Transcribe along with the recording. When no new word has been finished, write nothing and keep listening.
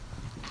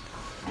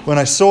When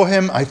I saw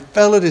him, I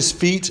fell at his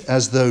feet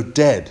as though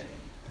dead.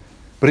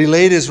 But he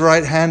laid his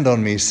right hand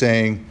on me,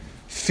 saying,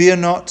 "Fear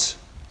not,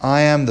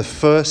 I am the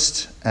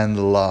first and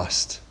the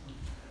last."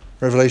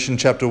 Revelation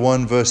chapter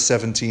 1, verse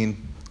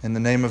 17. In the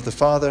name of the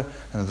Father,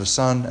 and of the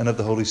Son, and of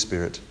the Holy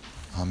Spirit.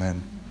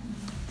 Amen.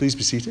 Please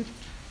be seated.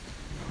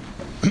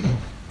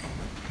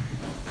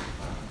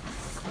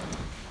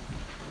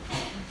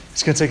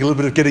 It's going to take a little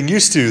bit of getting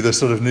used to the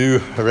sort of new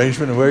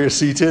arrangement and where you're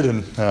seated,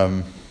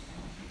 and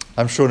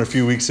I'm sure in a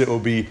few weeks it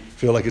will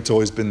feel like it's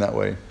always been that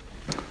way.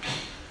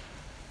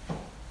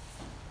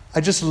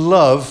 I just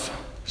love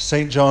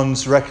St.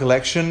 John's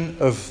recollection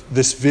of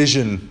this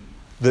vision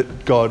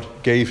that God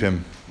gave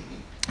him.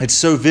 It's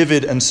so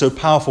vivid and so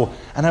powerful.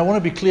 And I want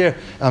to be clear,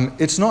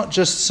 it's not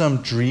just some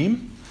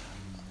dream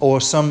or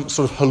some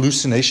sort of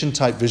hallucination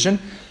type vision.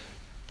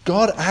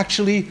 God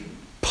actually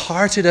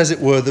parted, as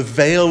it were, the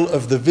veil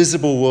of the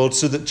visible world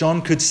so that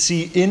John could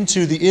see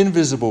into the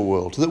invisible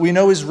world that we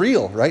know is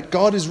real, right?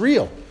 God is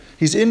real.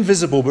 He's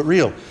invisible but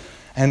real.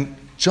 And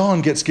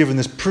John gets given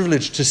this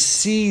privilege to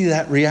see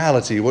that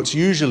reality, what's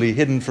usually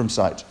hidden from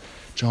sight.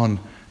 John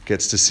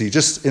gets to see,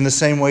 just in the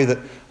same way that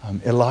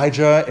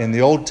Elijah in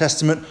the Old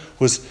Testament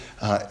was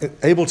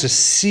able to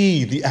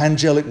see the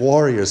angelic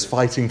warriors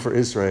fighting for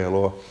Israel,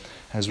 or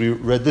as we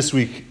read this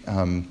week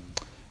in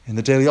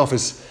the daily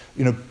office,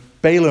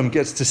 Balaam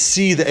gets to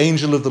see the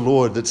angel of the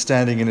Lord that's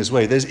standing in his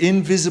way. There's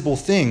invisible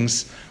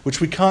things which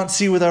we can't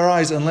see with our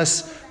eyes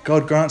unless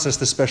God grants us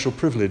the special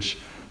privilege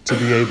to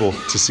be able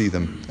to see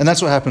them. And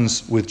that's what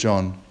happens with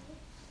John.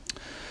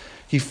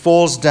 He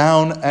falls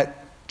down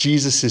at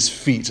Jesus'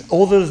 feet.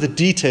 Although the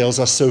details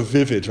are so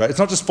vivid, right? It's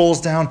not just falls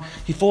down,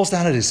 he falls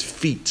down at his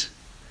feet.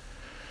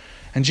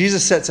 And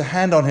Jesus sets a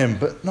hand on him,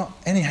 but not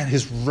any hand,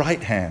 his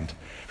right hand.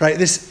 Right?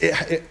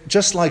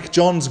 Just like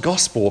John's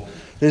gospel,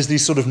 there's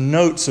these sort of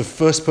notes of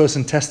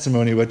first-person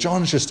testimony where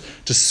John's just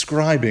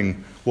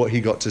describing what he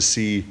got to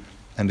see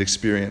and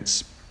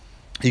experience.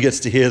 He gets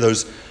to hear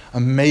those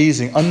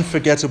amazing,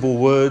 unforgettable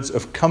words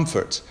of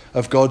comfort,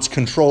 of God's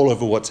control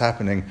over what's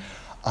happening.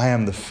 I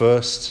am the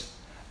first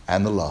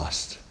and the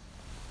last.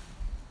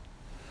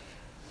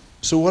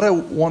 So what I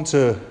want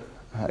to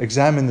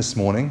examine this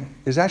morning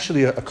is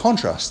actually a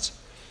contrast.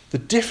 The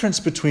difference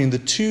between the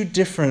two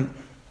different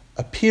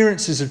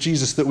appearances of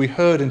Jesus that we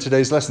heard in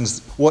today's lessons.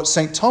 What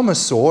St. Thomas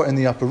saw in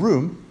the upper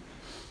room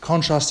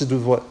contrasted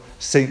with what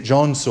St.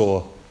 John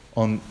saw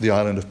on the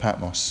island of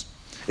Patmos.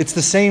 It's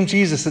the same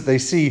Jesus that they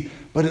see,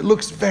 but it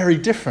looks very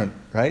different,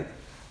 right?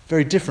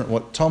 Very different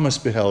what Thomas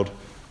beheld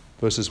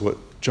versus what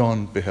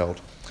John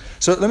beheld.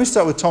 So let me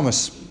start with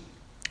Thomas.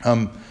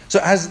 So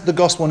as the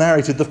gospel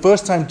narrated, the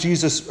first time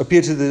Jesus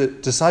appeared to the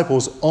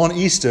disciples on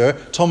Easter,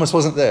 Thomas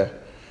wasn't there.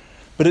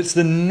 But it's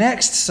the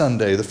next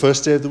Sunday, the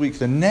first day of the week,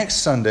 the next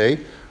Sunday,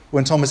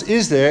 when Thomas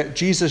is there,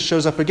 Jesus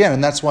shows up again.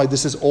 And that's why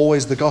this is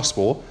always the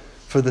gospel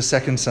for the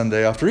second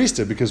Sunday after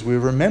Easter, because we're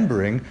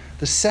remembering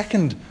the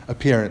second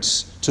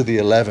appearance to the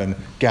 11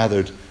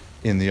 gathered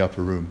in the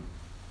upper room.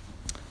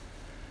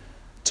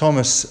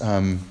 Thomas,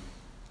 I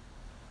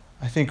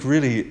think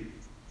really,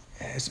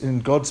 in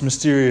God's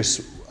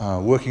mysterious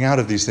working out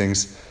of these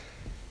things,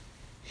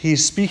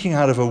 he's speaking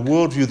out of a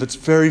worldview that's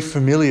very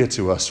familiar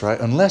to us, right?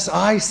 Unless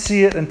I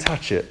see it and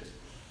touch it,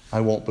 I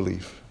won't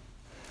believe.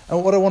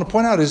 And what I want to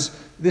point out is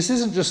this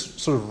isn't just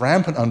sort of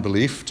rampant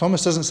unbelief.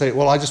 Thomas doesn't say,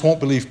 well, I just won't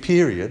believe,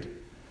 period.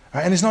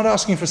 Right? And he's not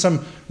asking for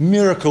some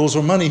miracles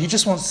or money. He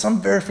just wants some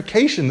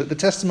verification that the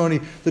testimony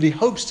that he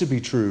hopes to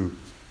be true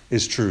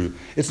is true.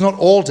 It's not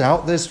all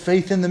doubt. There's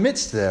faith in the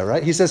midst there,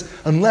 right? He says,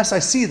 unless I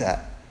see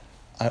that,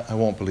 I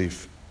won't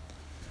believe.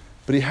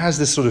 But he has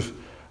this sort of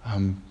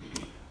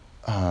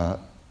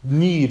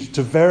need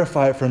to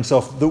verify it for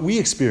himself that we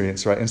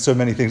experience, right, in so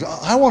many things.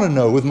 I want to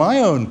know with my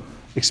own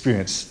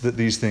experience that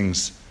these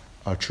things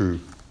are true.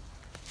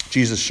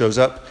 Jesus shows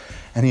up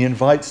and he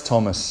invites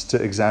Thomas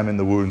to examine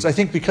the wounds. I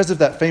think because of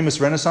that famous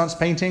Renaissance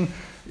painting,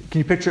 can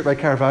you picture it by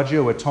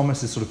Caravaggio, where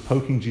Thomas is sort of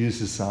poking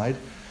Jesus' side?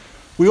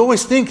 We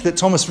always think that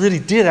Thomas really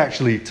did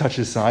actually touch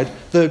his side.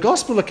 The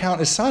gospel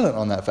account is silent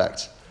on that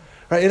fact.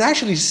 Right? It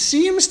actually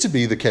seems to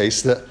be the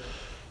case that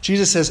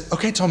Jesus says,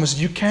 okay, Thomas,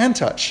 you can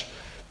touch.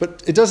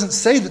 But it doesn't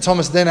say that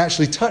Thomas then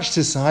actually touched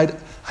his side.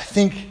 I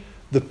think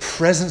the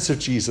presence of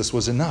Jesus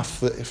was enough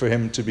for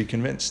him to be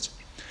convinced.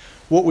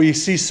 What we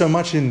see so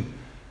much in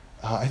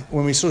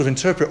when we sort of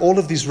interpret all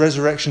of these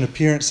resurrection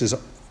appearances,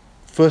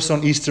 first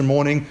on Easter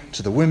morning,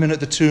 to the women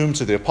at the tomb,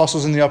 to the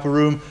apostles in the upper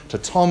room, to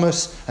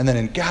Thomas, and then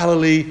in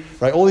Galilee,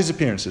 right? All these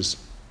appearances.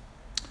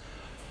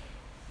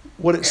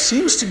 What it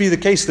seems to be the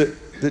case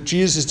that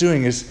Jesus is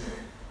doing is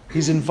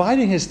he's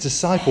inviting his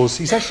disciples,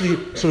 he's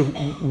actually sort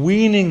of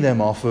weaning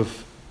them off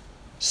of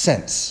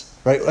sense,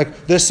 right?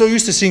 Like they're so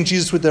used to seeing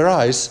Jesus with their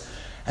eyes,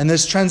 and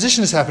this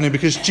transition is happening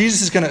because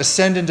Jesus is going to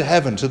ascend into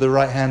heaven to the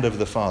right hand of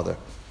the Father.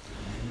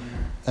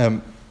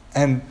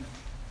 And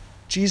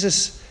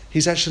Jesus,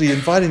 he's actually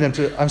inviting them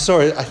to, I'm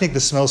sorry, I think the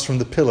smells from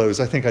the pillows.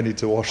 I think I need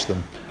to wash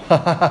them.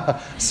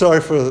 Sorry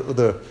for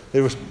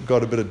they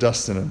got a bit of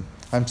dust in them.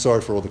 I'm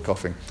sorry for all the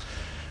coughing.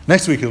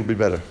 Next week it'll be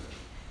better.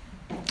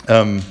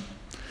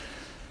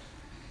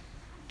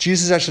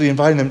 Jesus is actually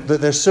inviting them,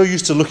 that they're so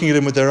used to looking at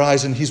him with their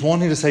eyes, and he's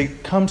wanting to say,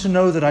 come to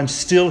know that I'm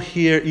still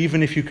here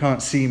even if you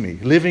can't see me,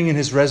 living in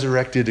his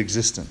resurrected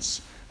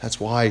existence. That's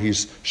why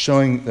he's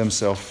showing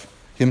himself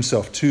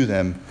to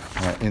them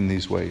in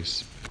these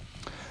ways.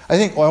 I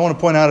think what I want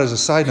to point out as a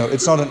side note,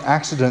 it's not an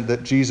accident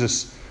that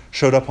Jesus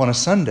showed up on a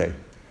Sunday,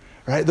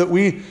 right? That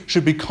we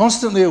should be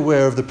constantly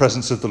aware of the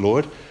presence of the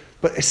Lord,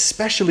 but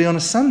especially on a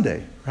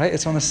Sunday, right?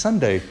 It's on a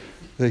Sunday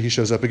that he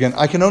shows up again.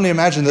 I can only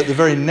imagine that the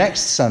very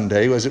next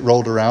Sunday, as it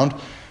rolled around,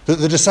 that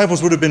the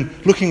disciples would have been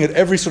looking at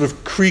every sort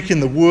of creak in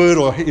the wood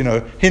or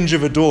hinge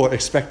of a door,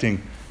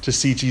 expecting to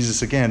see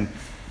Jesus again.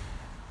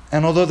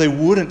 And although they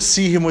wouldn't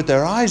see him with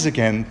their eyes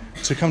again,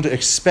 to come to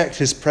expect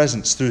his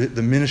presence through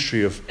the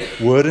ministry of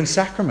word and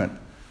sacrament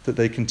that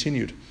they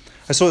continued.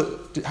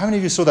 How many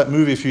of you saw that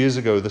movie a few years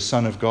ago, The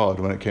Son of God,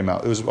 when it came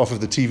out? It was off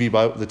of the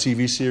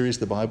TV series,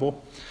 The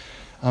Bible.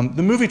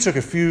 The movie took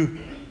a few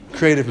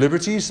creative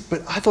liberties,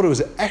 but I thought it was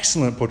an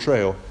excellent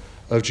portrayal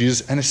of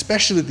Jesus, and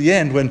especially at the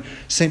end when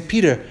St.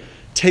 Peter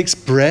takes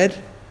bread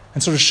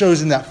and sort of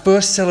shows in that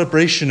first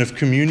celebration of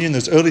communion,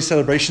 those early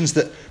celebrations,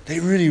 that they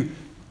really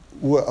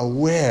were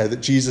aware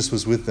that Jesus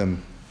was with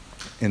them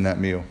in that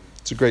meal.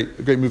 It's a great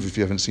movie if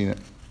you haven't seen it.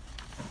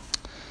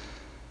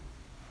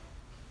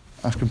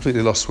 I've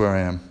completely lost where I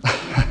am.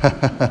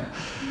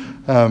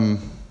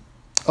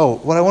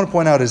 What I want to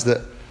point out is that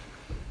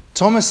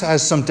Thomas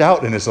has some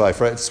doubt in his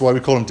life, right? That's why we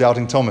call him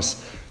Doubting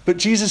Thomas. But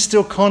Jesus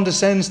still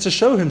condescends to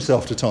show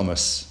himself to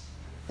Thomas,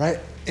 right?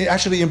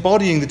 Actually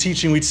embodying the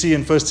teaching we'd see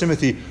in 1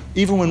 Timothy,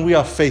 even when we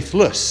are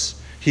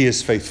faithless, he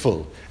is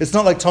faithful. It's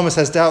not like Thomas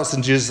has doubts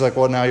and Jesus is like,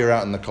 well, now you're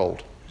out in the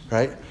cold,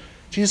 right?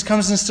 Jesus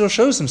comes and still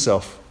shows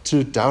himself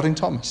to Doubting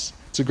Thomas.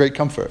 It's a great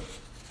comfort.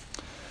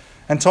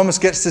 And Thomas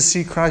gets to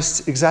see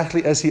Christ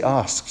exactly as he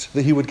asked,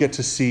 that he would get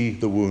to see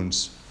the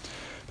wounds.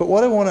 But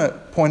what I want to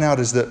point out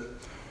is that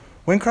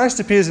when Christ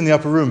appears in the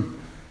upper room,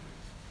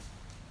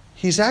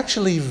 he's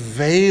actually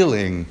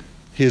veiling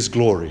his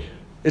glory.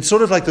 It's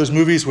sort of like those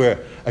movies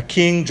where a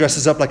king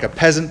dresses up like a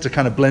peasant to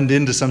kind of blend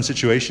into some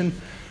situation.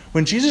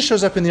 When Jesus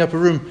shows up in the upper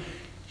room,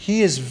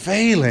 he is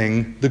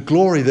veiling the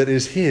glory that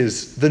is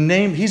his. The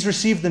name, he's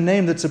received the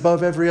name that's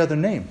above every other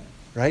name,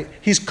 right?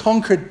 He's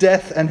conquered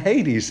death and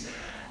Hades.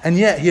 And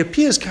yet he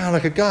appears kind of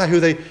like a guy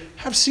who they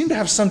seem to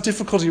have some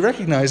difficulty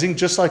recognizing,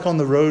 just like on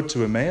the road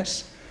to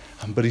Emmaus.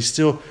 But he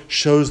still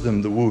shows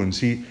them the wounds.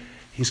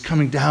 He's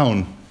coming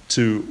down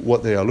to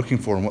what they are looking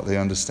for and what they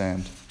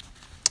understand.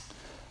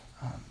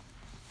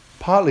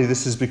 Partly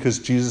this is because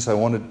Jesus,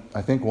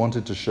 I think,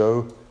 wanted to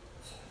show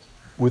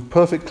with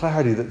perfect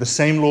clarity that the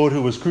same Lord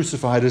who was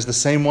crucified is the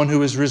same one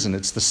who is risen.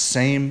 It's the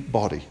same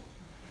body.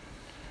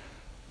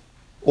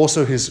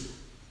 Also, his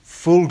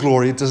full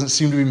glory doesn't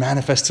seem to be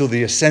manifest till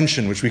the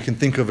ascension, which we can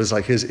think of as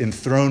like his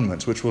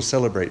enthronement, which we'll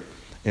celebrate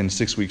in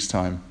 6 weeks'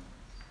 time.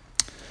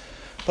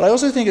 But I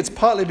also think it's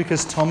partly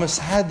because Thomas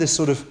had this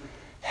sort of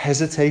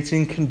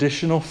hesitating,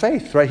 conditional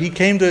faith, right? He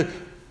came to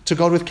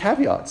God with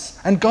caveats,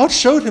 and God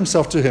showed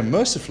himself to him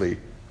mercifully.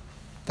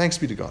 Thanks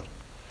be to God.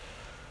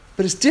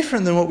 But it's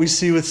different than what we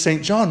see with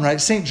St. John, right?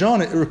 St.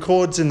 John, it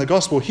records in the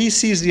gospel, he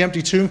sees the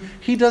empty tomb.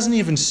 He doesn't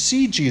even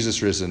see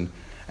Jesus risen.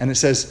 And it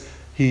says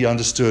he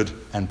understood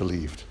and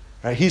believed.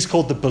 Right? He's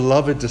called the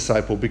beloved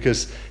disciple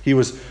because he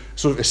was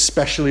sort of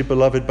especially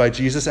beloved by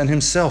Jesus and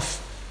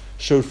himself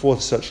showed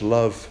forth such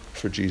love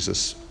for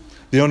Jesus.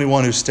 The only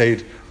one who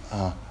stayed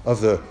of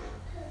the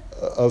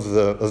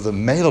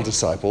male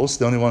disciples,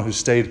 the only one who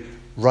stayed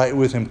right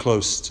with him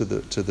close to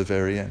the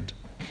very end.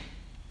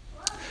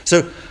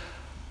 So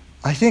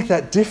I think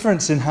that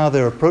difference in how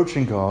they're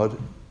approaching God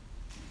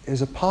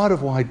is a part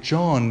of why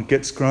John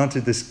gets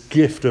granted this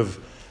gift of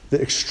the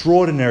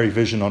extraordinary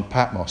vision on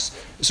Patmos.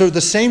 So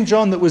the same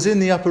John that was in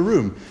the upper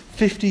room,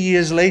 50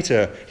 years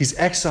later, he's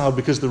exiled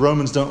because the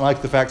Romans don't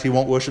like the fact he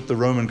won't worship the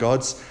Roman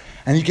gods.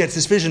 And he gets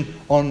this vision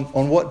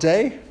on what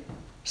day?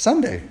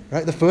 Sunday,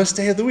 right? The first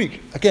day of the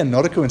week. Again,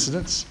 not a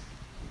coincidence.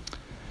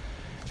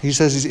 He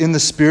says he's in the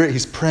Spirit,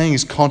 he's praying,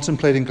 he's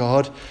contemplating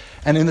God.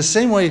 And in the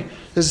same way,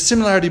 there's a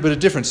similarity but a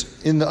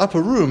difference. In the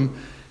upper room,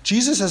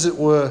 Jesus, as it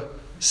were,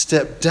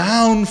 stepped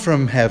down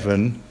from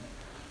heaven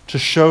to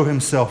show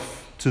himself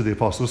to the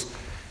apostles.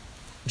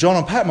 John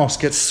on Patmos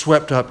gets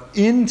swept up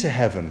into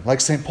heaven,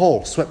 like St.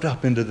 Paul, swept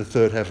up into the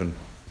third heaven.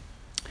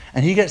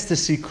 And he gets to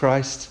see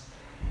Christ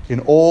in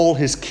all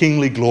his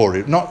kingly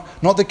glory. Not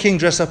the king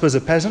dressed up as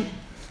a peasant,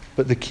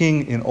 but the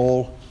king in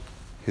all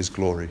his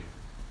glory.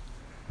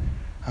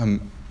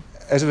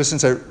 Ever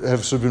since I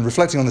have sort of been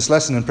reflecting on this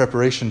lesson in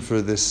preparation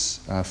for this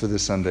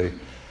Sunday,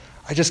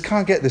 I just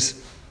can't get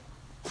this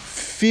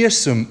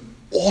fearsome,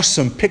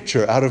 awesome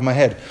picture out of my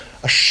head.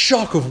 A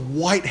shock of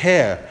white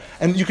hair.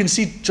 And you can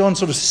see John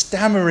sort of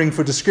stammering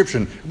for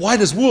description.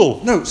 White as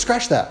wool. No,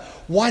 scratch that.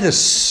 White as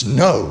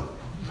snow,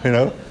 you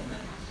know.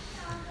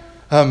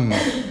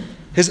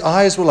 His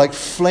eyes were like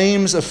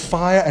flames of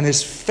fire, and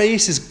his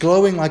face is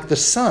glowing like the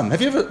sun.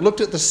 Have you ever looked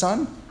at the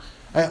sun?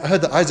 I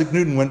heard that Isaac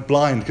Newton went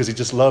blind because he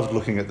just loved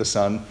looking at the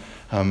sun,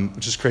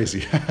 which is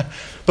crazy.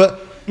 But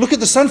look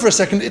at the sun for a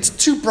second. It's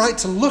too bright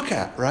to look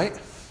at, right?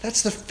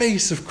 That's the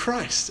face of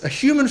Christ. A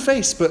human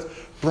face, but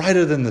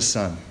brighter than the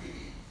sun.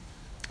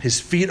 His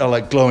feet are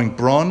like glowing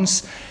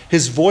bronze.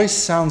 His voice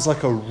sounds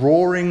like a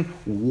roaring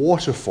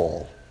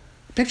waterfall.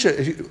 Picture,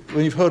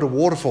 when you've heard a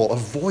waterfall, a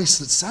voice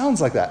that sounds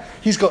like that.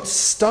 He's got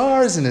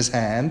stars in his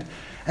hand,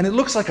 and it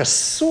looks like a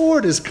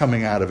sword is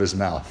coming out of his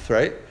mouth,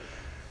 right?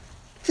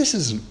 This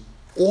is an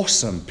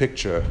awesome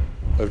picture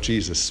of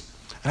Jesus.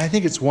 And I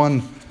think it's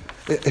one,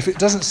 if it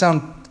doesn't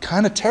sound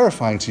kind of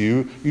terrifying to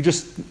you, you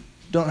just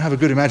don't have a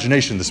good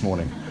imagination this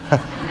morning.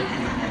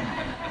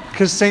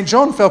 Because St.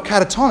 John fell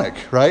catatonic,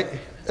 right?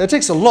 It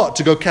takes a lot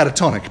to go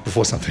catatonic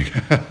before something.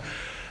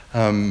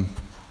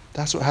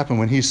 That's what happened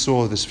when he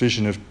saw this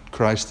vision of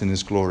Christ in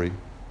his glory,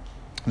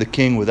 the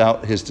King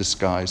without his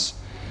disguise.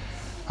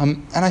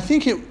 And I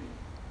think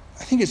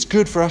it's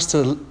good for us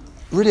to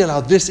really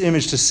allow this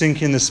image to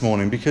sink in this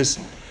morning, because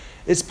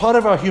it's part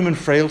of our human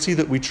frailty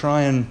that we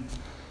try and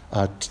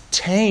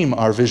tame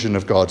our vision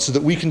of God so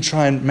that we can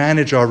try and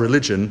manage our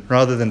religion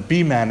rather than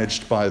be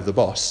managed by the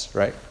boss,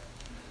 right?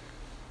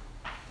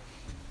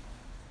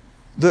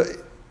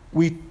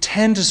 We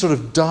tend to sort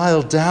of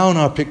dial down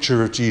our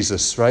picture of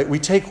Jesus, right? We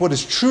take what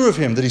is true of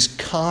him, that he's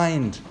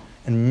kind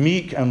and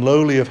meek and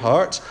lowly of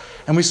heart,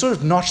 and we sort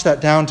of notch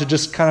that down to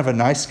just kind of a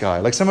nice guy.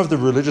 Like some of the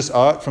religious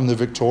art from the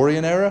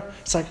Victorian era,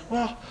 it's like,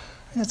 well,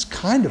 it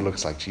kind of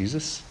looks like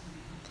Jesus.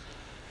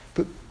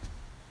 But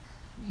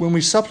when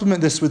we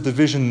supplement this with the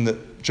vision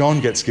that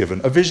John gets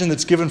given, a vision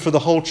that's given for the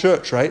whole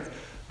church, right?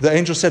 The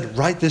angel said,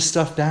 write this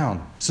stuff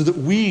down so that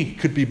we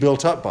could be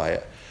built up by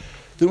it.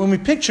 That when we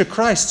picture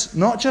Christ,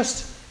 not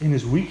just in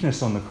his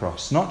weakness on the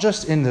cross, not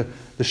just in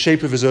the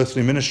shape of his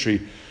earthly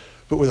ministry,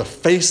 but with a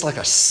face like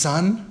a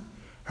sun,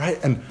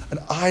 right? And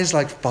eyes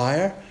like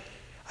fire,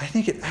 I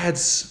think it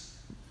adds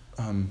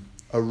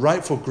a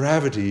rightful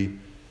gravity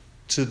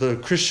to the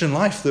Christian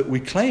life that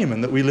we claim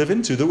and that we live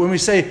into. That when we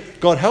say,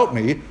 God help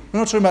me, we're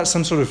not talking about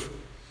some sort of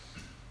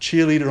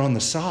cheerleader on the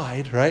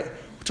side, right?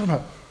 We're talking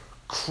about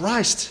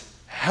Christ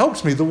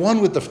helped me, the one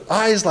with the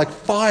eyes like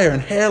fire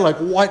and hair like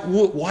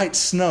white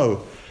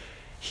snow.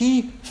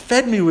 He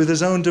fed me with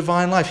his own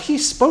divine life. He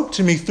spoke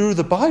to me through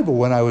the Bible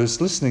when I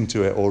was listening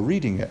to it or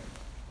reading it.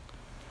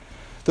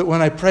 That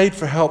when I prayed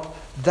for help,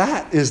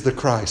 that is the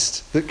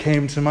Christ that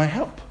came to my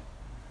help,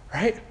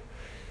 right?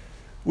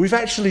 We've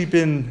actually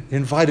been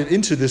invited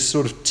into this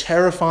sort of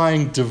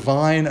terrifying,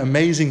 divine,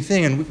 amazing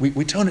thing, and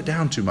we tone it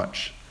down too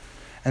much.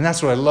 And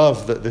that's what I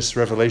love that this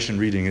Revelation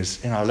reading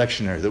is in our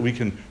lectionary, that we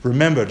can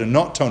remember to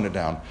not tone it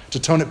down, to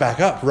tone it back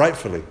up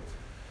rightfully.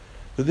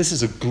 That this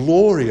is a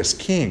glorious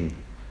King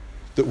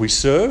that we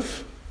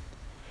serve,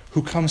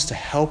 who comes to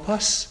help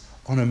us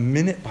on a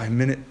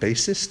minute-by-minute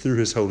basis through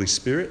his Holy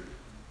Spirit,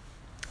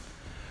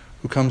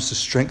 who comes to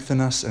strengthen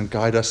us and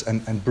guide us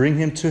and bring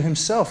him to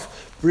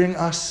himself, bring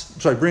us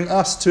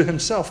to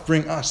himself,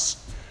 bring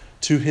us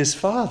to his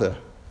Father.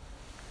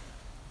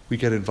 We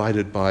get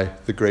invited by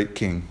the great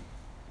King.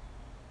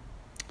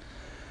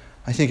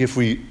 I think if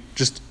we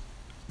just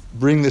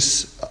bring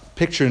this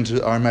picture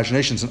into our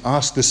imaginations and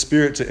ask the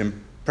Spirit to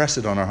impress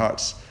it on our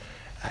hearts,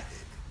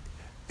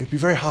 it'd be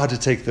very hard to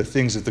take the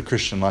things of the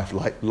Christian life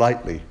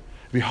lightly.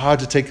 It'd be hard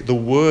to take the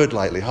word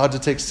lightly, hard to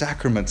take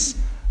sacraments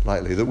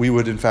lightly, that we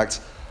would in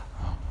fact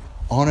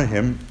honor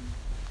him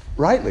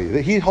rightly,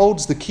 that he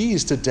holds the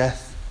keys to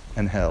death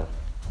and hell,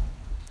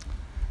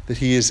 that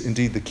he is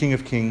indeed the King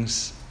of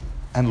Kings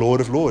and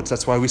Lord of Lords.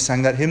 That's why we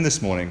sang that hymn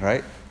this morning,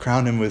 right?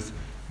 Crown him with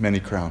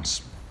many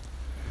crowns.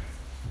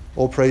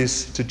 All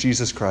praise to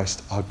Jesus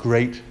Christ, our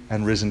great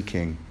and risen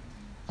King.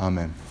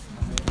 Amen.